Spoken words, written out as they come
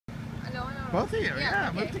Both of you, yeah,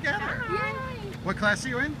 okay. move together. Yay. What class are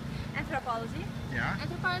you in? Anthropology. Yeah.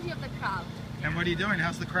 Anthropology of the crowd. And what are you doing?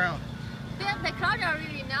 How's the crowd? The crowd are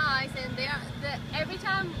really nice, and every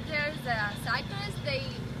time there's a cyclist, they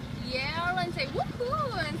yell and say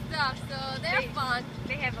woohoo and stuff, so they're fun.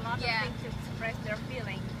 They have a lot of things to express their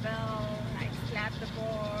feelings. They'll like slap the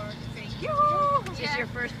board, say yoo-hoo! Is this your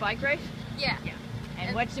first bike race? Yeah.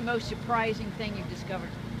 And what's the most surprising thing you've discovered?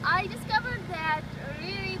 I discovered that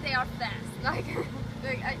really they are fast. Like,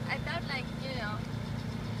 I thought like, you know,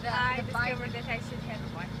 I discovered that I should have a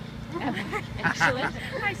bike. Excellent.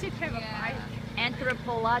 I should have a bike.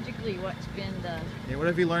 Anthropologically, what's been the... Yeah, what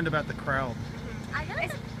have you learned about the crowd? I don't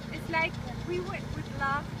know. It's like we would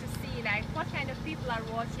love to see like what kind of people are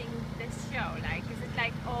watching this show. Like, is it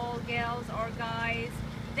like all girls or guys?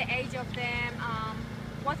 The age of them?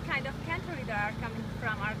 What kind of country they are coming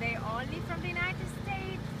from? Are they only from the United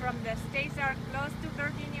States? From the states that are close to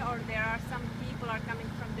Virginia, or there are some people are coming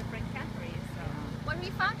from different countries? So. When we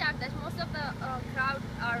found out that most of the crowd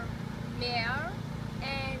are male,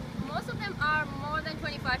 and most of them are more than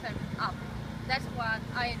 25 and up. That's what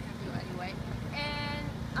I interview anyway. And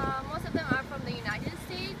most of them are from the United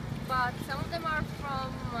States, but some of them are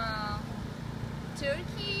from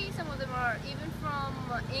Turkey, some of them are even from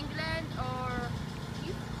England, or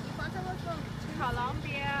you found someone from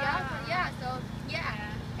Colombia.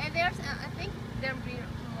 And there's I think there'll be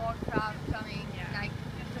more crowd coming like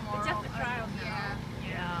tomorrow. It's just a trial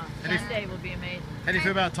Yeah. This day will be amazing. How do you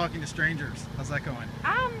feel about talking to strangers? How's that going?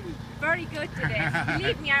 I'm very good to this.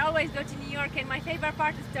 Believe me, I always go to New York, and my favorite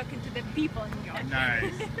part is talking to the people in New York.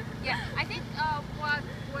 Nice. Yeah, I think what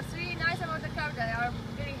was really nice about the crowd, they are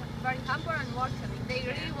very humble and welcoming. They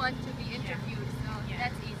really want to be interviewed, so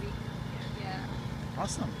that's easy. Yeah.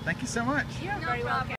 Awesome. Thank you so much. You're No very problem. welcome.